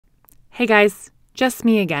Hey guys, just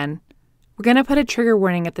me again. We're going to put a trigger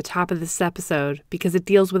warning at the top of this episode because it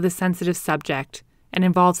deals with a sensitive subject and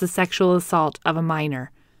involves the sexual assault of a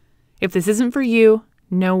minor. If this isn't for you,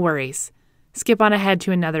 no worries. Skip on ahead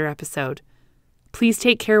to another episode. Please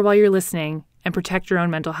take care while you're listening and protect your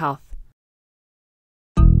own mental health.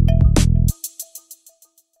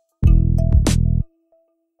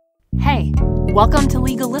 Hey, welcome to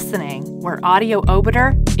Legal Listening, where audio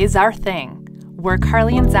obiter is our thing. We're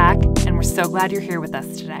Carly and Zach, and we're so glad you're here with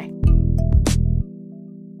us today.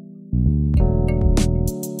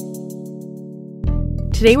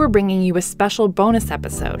 Today we're bringing you a special bonus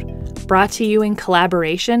episode, brought to you in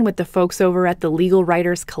collaboration with the folks over at the Legal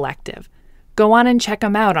Writers Collective. Go on and check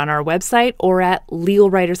them out on our website or at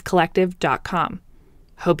legalwriterscollective.com.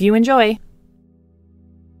 Hope you enjoy.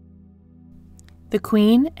 The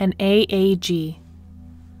Queen and AAG.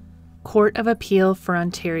 Court of Appeal for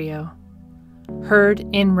Ontario. Heard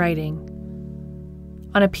in writing.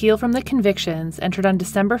 On appeal from the convictions entered on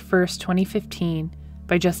December 1st, 2015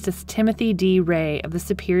 by Justice Timothy D. Ray of the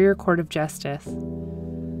Superior Court of Justice.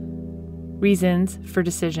 Reasons for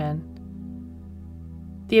decision.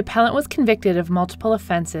 The appellant was convicted of multiple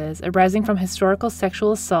offenses arising from historical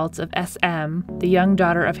sexual assaults of S.M., the young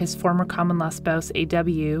daughter of his former common-law spouse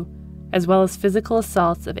A.W., as well as physical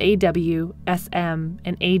assaults of A.W., S.M.,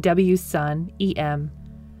 and A.W.'s son, E.M.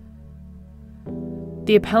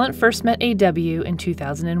 The appellant first met A.W. in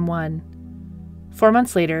 2001. 4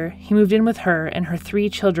 months later, he moved in with her and her 3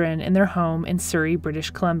 children in their home in Surrey, British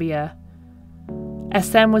Columbia.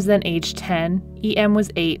 S.M. was then aged 10, E.M. was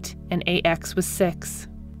 8, and A.X. was 6.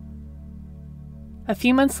 A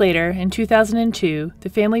few months later, in 2002, the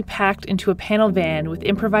family packed into a panel van with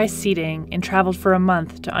improvised seating and traveled for a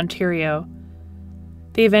month to Ontario.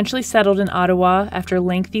 They eventually settled in Ottawa after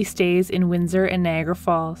lengthy stays in Windsor and Niagara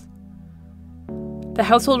Falls. The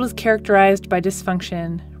household was characterized by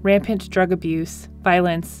dysfunction, rampant drug abuse,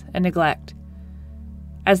 violence, and neglect.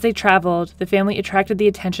 As they traveled, the family attracted the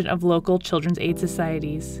attention of local children's aid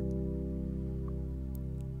societies.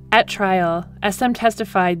 At trial, SM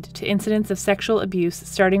testified to incidents of sexual abuse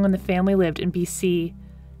starting when the family lived in BC,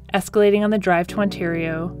 escalating on the drive to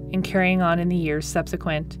Ontario, and carrying on in the years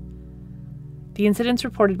subsequent. The incidents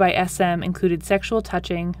reported by SM included sexual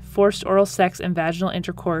touching, forced oral sex and vaginal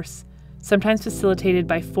intercourse, sometimes facilitated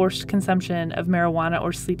by forced consumption of marijuana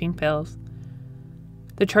or sleeping pills.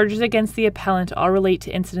 The charges against the appellant all relate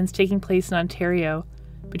to incidents taking place in Ontario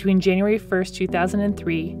between January 1,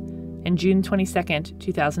 2003 and June 22,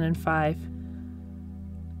 2005.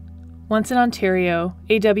 Once in Ontario,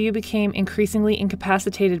 A.W. became increasingly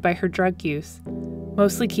incapacitated by her drug use,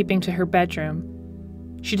 mostly keeping to her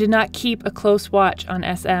bedroom. She did not keep a close watch on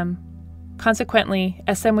SM. Consequently,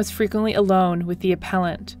 SM was frequently alone with the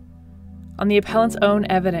appellant. On the appellant's own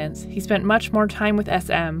evidence, he spent much more time with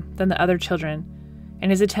SM than the other children, and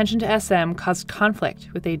his attention to SM caused conflict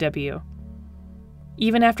with A.W.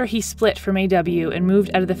 Even after he split from A.W. and moved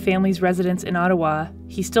out of the family's residence in Ottawa,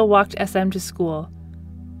 he still walked SM to school.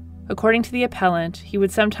 According to the appellant, he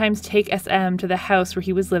would sometimes take SM to the house where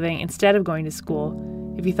he was living instead of going to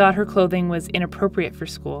school if he thought her clothing was inappropriate for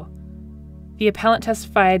school. The appellant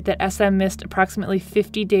testified that SM missed approximately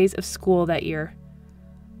 50 days of school that year.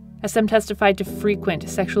 SM testified to frequent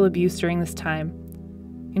sexual abuse during this time,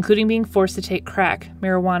 including being forced to take crack,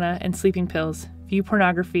 marijuana, and sleeping pills, view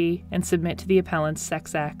pornography, and submit to the appellant's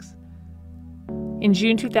sex acts. In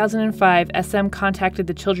June 2005, SM contacted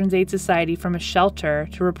the Children's Aid Society from a shelter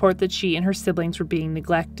to report that she and her siblings were being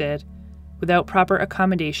neglected, without proper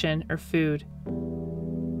accommodation or food.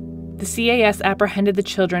 The CAS apprehended the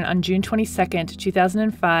children on June 22,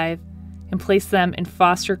 2005, and placed them in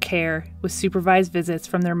foster care with supervised visits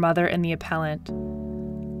from their mother and the appellant.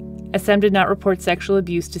 SM did not report sexual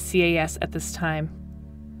abuse to CAS at this time.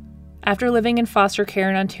 After living in foster care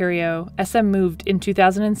in Ontario, SM moved in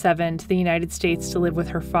 2007 to the United States to live with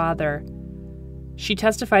her father. She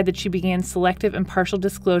testified that she began selective and partial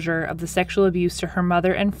disclosure of the sexual abuse to her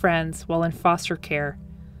mother and friends while in foster care.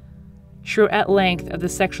 She wrote at length of the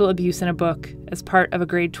sexual abuse in a book as part of a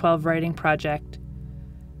grade 12 writing project.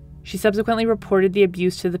 She subsequently reported the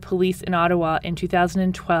abuse to the police in Ottawa in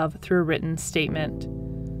 2012 through a written statement.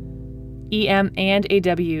 EM and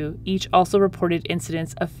AW each also reported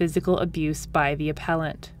incidents of physical abuse by the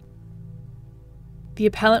appellant. The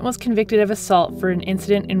appellant was convicted of assault for an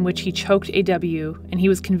incident in which he choked AW, and he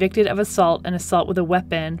was convicted of assault and assault with a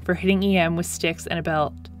weapon for hitting EM with sticks and a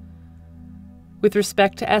belt. With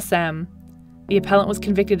respect to SM, the appellant was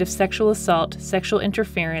convicted of sexual assault, sexual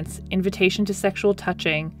interference, invitation to sexual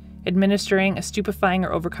touching, administering a stupefying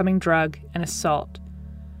or overcoming drug, and assault.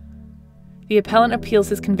 The appellant appeals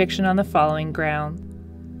his conviction on the following ground.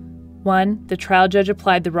 1. The trial judge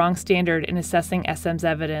applied the wrong standard in assessing SM's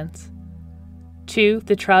evidence. 2.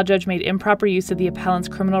 The trial judge made improper use of the appellant's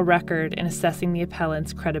criminal record in assessing the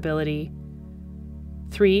appellant's credibility.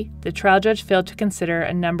 3. The trial judge failed to consider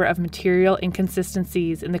a number of material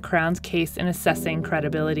inconsistencies in the Crown's case in assessing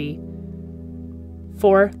credibility.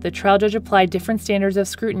 4. The trial judge applied different standards of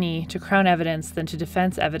scrutiny to Crown evidence than to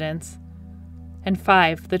defense evidence. And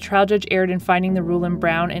 5. The trial judge erred in finding the rule in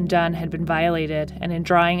Brown and Dunn had been violated and in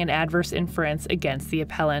drawing an adverse inference against the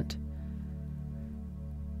appellant.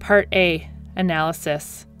 Part A.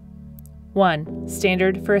 Analysis. 1.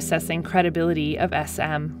 Standard for assessing credibility of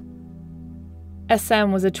SM.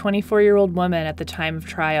 SM was a 24-year-old woman at the time of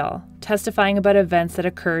trial, testifying about events that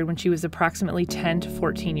occurred when she was approximately 10 to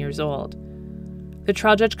 14 years old. The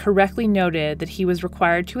trial judge correctly noted that he was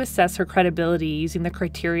required to assess her credibility using the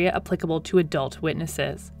criteria applicable to adult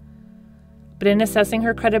witnesses. But in assessing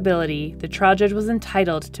her credibility, the trial judge was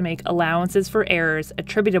entitled to make allowances for errors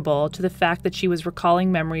attributable to the fact that she was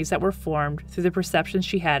recalling memories that were formed through the perceptions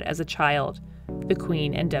she had as a child, the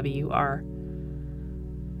Queen and WR.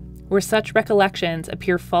 Where such recollections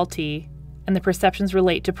appear faulty and the perceptions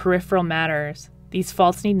relate to peripheral matters, these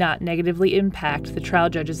faults need not negatively impact the trial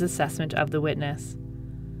judge's assessment of the witness.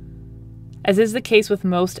 As is the case with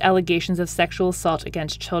most allegations of sexual assault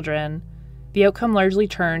against children, the outcome largely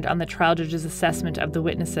turned on the trial judge's assessment of the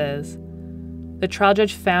witnesses. The trial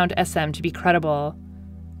judge found SM to be credible.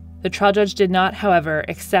 The trial judge did not, however,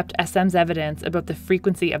 accept SM's evidence about the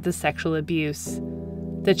frequency of the sexual abuse,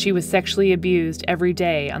 that she was sexually abused every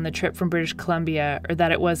day on the trip from British Columbia, or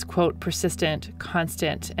that it was, quote, persistent,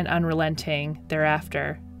 constant, and unrelenting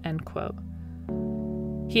thereafter, end quote.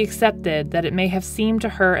 He accepted that it may have seemed to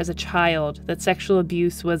her as a child that sexual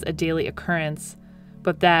abuse was a daily occurrence,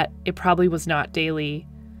 but that it probably was not daily.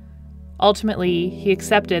 Ultimately, he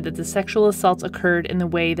accepted that the sexual assaults occurred in the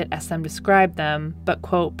way that SM described them, but,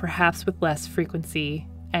 quote, perhaps with less frequency,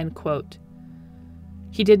 end quote.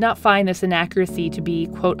 He did not find this inaccuracy to be,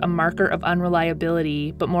 quote, a marker of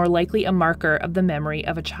unreliability, but more likely a marker of the memory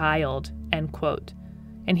of a child, end quote.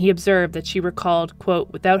 And he observed that she recalled,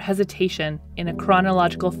 quote, without hesitation, in a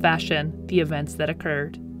chronological fashion, the events that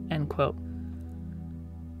occurred, end quote.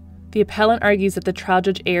 The appellant argues that the trial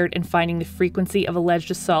judge erred in finding the frequency of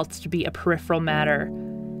alleged assaults to be a peripheral matter,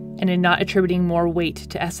 and in not attributing more weight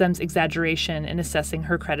to SM's exaggeration in assessing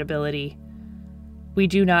her credibility. We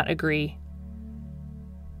do not agree.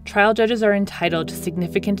 Trial judges are entitled to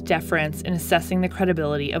significant deference in assessing the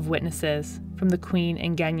credibility of witnesses, from the Queen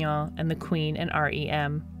and Gagnon and the Queen and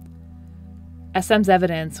REM. SM's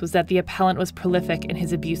evidence was that the appellant was prolific in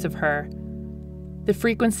his abuse of her. The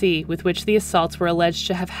frequency with which the assaults were alleged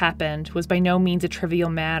to have happened was by no means a trivial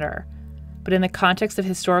matter, but in the context of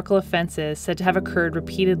historical offenses said to have occurred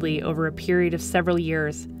repeatedly over a period of several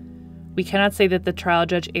years, we cannot say that the trial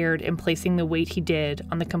judge erred in placing the weight he did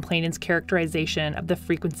on the complainant's characterization of the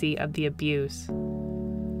frequency of the abuse.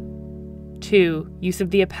 2. Use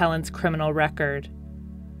of the appellant's criminal record.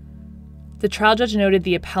 The trial judge noted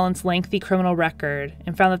the appellant's lengthy criminal record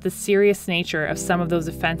and found that the serious nature of some of those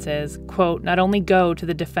offenses, quote, not only go to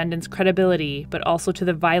the defendant's credibility, but also to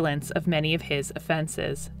the violence of many of his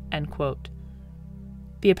offenses, end quote.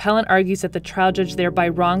 The appellant argues that the trial judge thereby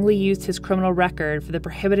wrongly used his criminal record for the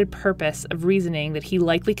prohibited purpose of reasoning that he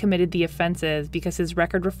likely committed the offenses because his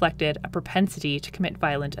record reflected a propensity to commit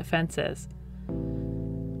violent offenses.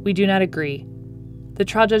 We do not agree. The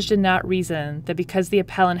trial judge did not reason that because the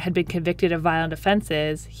appellant had been convicted of violent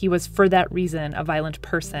offenses, he was for that reason a violent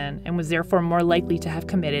person and was therefore more likely to have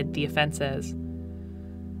committed the offenses.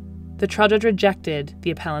 The trial judge rejected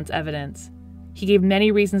the appellant's evidence. He gave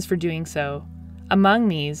many reasons for doing so. Among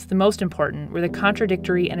these, the most important were the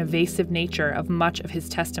contradictory and evasive nature of much of his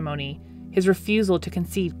testimony, his refusal to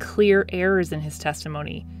concede clear errors in his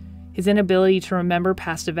testimony, his inability to remember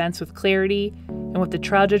past events with clarity, and what the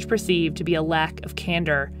trial judge perceived to be a lack of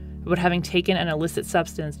candor about having taken an illicit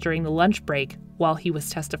substance during the lunch break while he was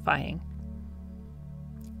testifying.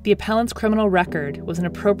 The appellant's criminal record was an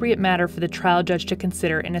appropriate matter for the trial judge to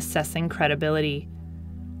consider in assessing credibility.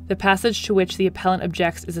 The passage to which the appellant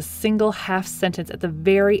objects is a single half sentence at the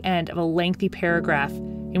very end of a lengthy paragraph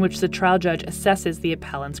in which the trial judge assesses the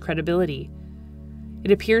appellant's credibility.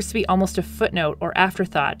 It appears to be almost a footnote or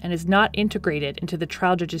afterthought and is not integrated into the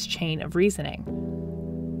trial judge's chain of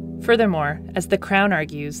reasoning. Furthermore, as the Crown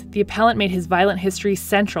argues, the appellant made his violent history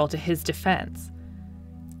central to his defense.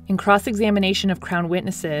 In cross-examination of Crown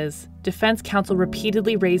witnesses, defense counsel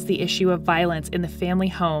repeatedly raised the issue of violence in the family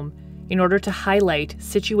home in order to highlight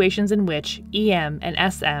situations in which EM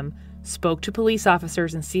and SM spoke to police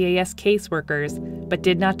officers and CAS caseworkers, but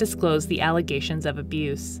did not disclose the allegations of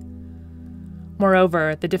abuse.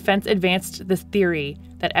 Moreover, the defense advanced the theory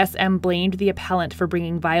that SM blamed the appellant for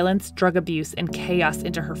bringing violence, drug abuse, and chaos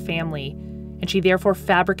into her family, and she therefore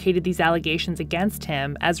fabricated these allegations against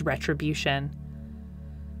him as retribution.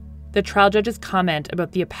 The trial judge's comment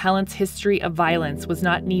about the appellant's history of violence was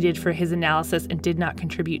not needed for his analysis and did not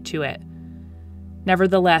contribute to it.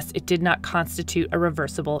 Nevertheless, it did not constitute a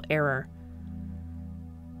reversible error.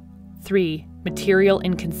 3. Material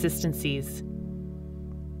inconsistencies.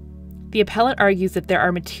 The appellant argues that there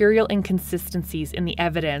are material inconsistencies in the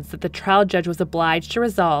evidence that the trial judge was obliged to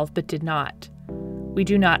resolve but did not. We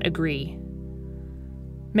do not agree.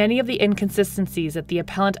 Many of the inconsistencies that the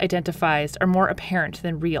appellant identifies are more apparent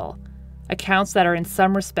than real, accounts that are in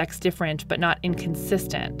some respects different but not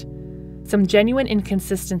inconsistent. Some genuine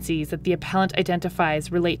inconsistencies that the appellant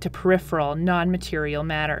identifies relate to peripheral, non-material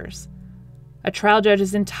matters. A trial judge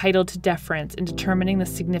is entitled to deference in determining the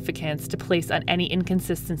significance to place on any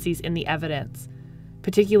inconsistencies in the evidence,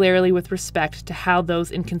 particularly with respect to how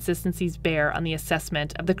those inconsistencies bear on the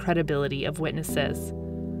assessment of the credibility of witnesses.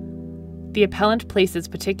 The appellant places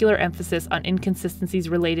particular emphasis on inconsistencies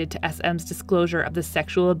related to SM's disclosure of the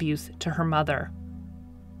sexual abuse to her mother.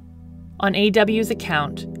 On AW's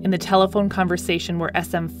account, in the telephone conversation where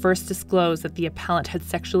SM first disclosed that the appellant had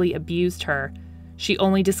sexually abused her, she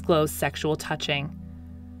only disclosed sexual touching.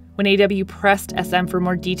 When AW pressed SM for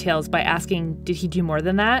more details by asking, did he do more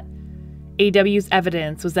than that? AW's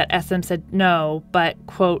evidence was that SM said no, but,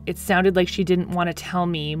 quote, it sounded like she didn't want to tell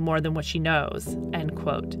me more than what she knows, end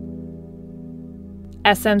quote.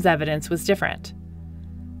 SM's evidence was different.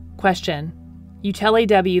 Question: you tell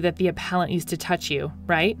AW that the appellant used to touch you,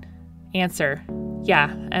 right? Answer: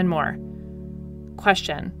 yeah, and more.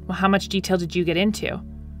 Question: well, how much detail did you get into?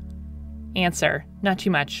 Answer: not too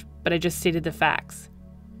much, but I just stated the facts.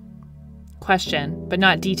 Question: but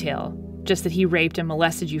not detail, just that he raped and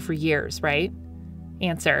molested you for years, right?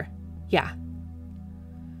 Answer: yeah.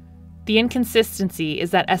 The inconsistency is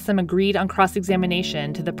that SM agreed on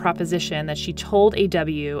cross-examination to the proposition that she told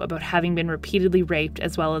AW about having been repeatedly raped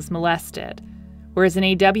as well as molested, whereas in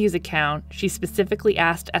AW's account, she specifically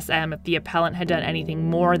asked SM if the appellant had done anything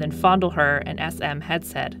more than fondle her, and SM had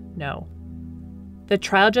said no. The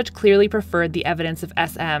trial judge clearly preferred the evidence of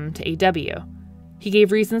SM to AW. He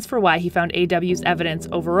gave reasons for why he found AW's evidence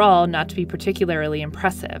overall not to be particularly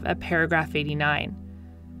impressive at paragraph 89.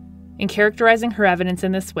 In characterizing her evidence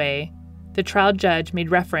in this way, the trial judge made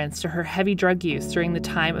reference to her heavy drug use during the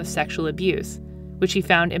time of sexual abuse, which he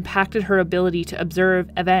found impacted her ability to observe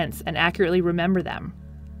events and accurately remember them.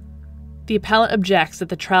 The appellant objects that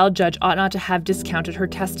the trial judge ought not to have discounted her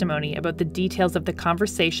testimony about the details of the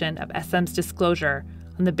conversation of SM's disclosure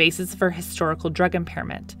on the basis of her historical drug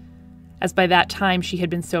impairment, as by that time she had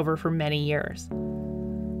been sober for many years.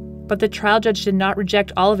 But the trial judge did not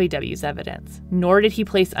reject all of AW's evidence, nor did he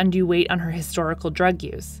place undue weight on her historical drug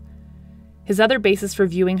use. His other basis for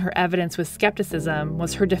viewing her evidence with skepticism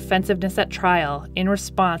was her defensiveness at trial in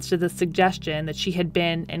response to the suggestion that she had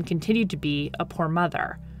been and continued to be a poor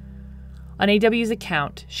mother. On AW's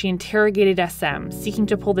account, she interrogated SM, seeking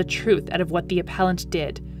to pull the truth out of what the appellant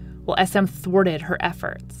did, while SM thwarted her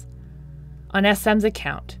efforts. On SM's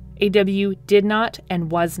account, AW did not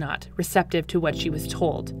and was not receptive to what she was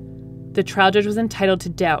told. The trial judge was entitled to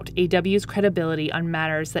doubt AW's credibility on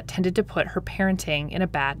matters that tended to put her parenting in a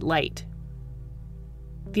bad light.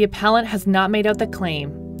 The appellant has not made out the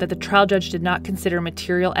claim that the trial judge did not consider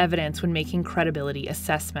material evidence when making credibility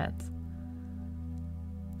assessments.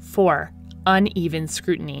 4. Uneven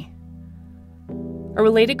scrutiny. A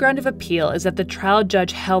related ground of appeal is that the trial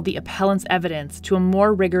judge held the appellant's evidence to a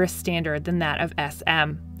more rigorous standard than that of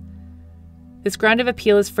SM. This ground of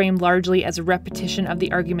appeal is framed largely as a repetition of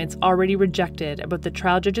the arguments already rejected about the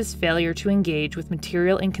trial judge's failure to engage with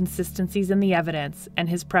material inconsistencies in the evidence and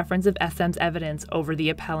his preference of SM's evidence over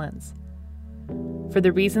the appellant's. For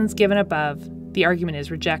the reasons given above, the argument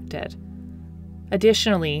is rejected.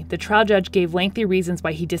 Additionally, the trial judge gave lengthy reasons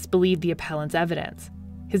why he disbelieved the appellant's evidence.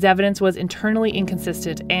 His evidence was internally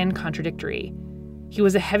inconsistent and contradictory. He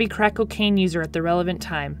was a heavy crack cocaine user at the relevant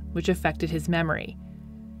time, which affected his memory.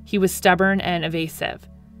 He was stubborn and evasive.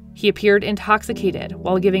 He appeared intoxicated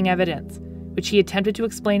while giving evidence, which he attempted to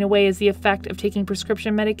explain away as the effect of taking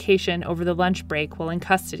prescription medication over the lunch break while in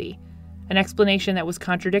custody, an explanation that was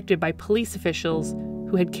contradicted by police officials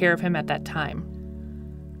who had care of him at that time.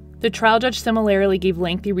 The trial judge similarly gave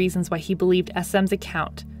lengthy reasons why he believed SM's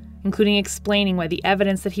account, including explaining why the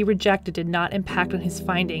evidence that he rejected did not impact on his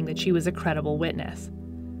finding that she was a credible witness.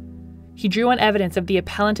 He drew on evidence of the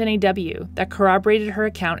appellant in AW that corroborated her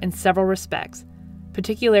account in several respects,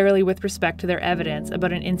 particularly with respect to their evidence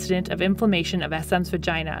about an incident of inflammation of SM's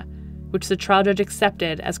vagina, which the trial judge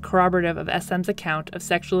accepted as corroborative of SM's account of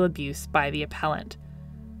sexual abuse by the appellant.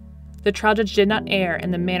 The trial judge did not err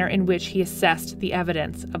in the manner in which he assessed the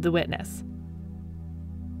evidence of the witness.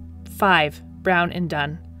 5. Brown and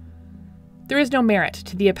Dunn. There is no merit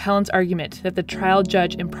to the appellant's argument that the trial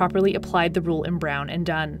judge improperly applied the rule in Brown and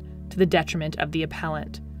Dunn to the detriment of the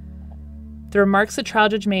appellant. The remarks the trial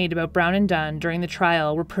judge made about Brown and Dunn during the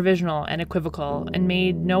trial were provisional and equivocal and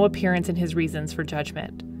made no appearance in his reasons for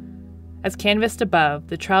judgment. As canvassed above,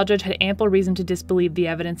 the trial judge had ample reason to disbelieve the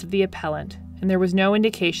evidence of the appellant, and there was no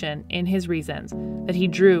indication in his reasons that he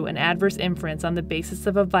drew an adverse inference on the basis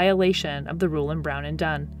of a violation of the rule in Brown and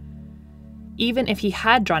Dunn. Even if he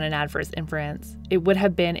had drawn an adverse inference, it would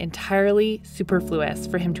have been entirely superfluous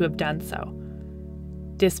for him to have done so.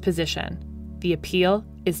 Disposition. The appeal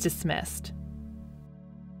is dismissed.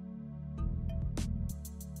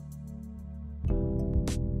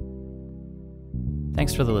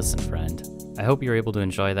 Thanks for the listen, friend. I hope you're able to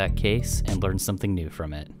enjoy that case and learn something new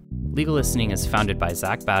from it. Legal Listening is founded by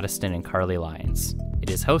Zach Battiston and Carly Lyons. It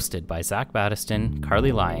is hosted by Zach Battiston,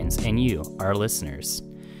 Carly Lyons, and you, our listeners.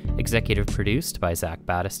 Executive produced by Zach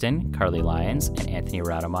Battiston, Carly Lyons, and Anthony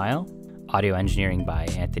Radomile. Audio engineering by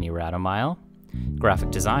Anthony Radomile.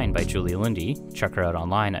 Graphic design by Julie Lundy. Check her out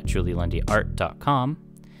online at julielundyart.com.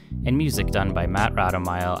 And music done by Matt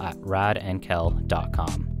Radomile at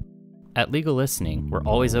radandkel.com. At Legal Listening, we're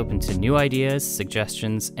always open to new ideas,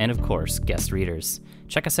 suggestions, and of course, guest readers.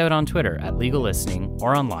 Check us out on Twitter at Legal Listening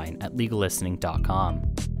or online at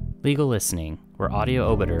legallistening.com. Legal Listening, where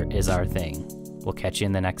audio obiter is our thing. We'll catch you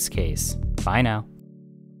in the next case. Bye now.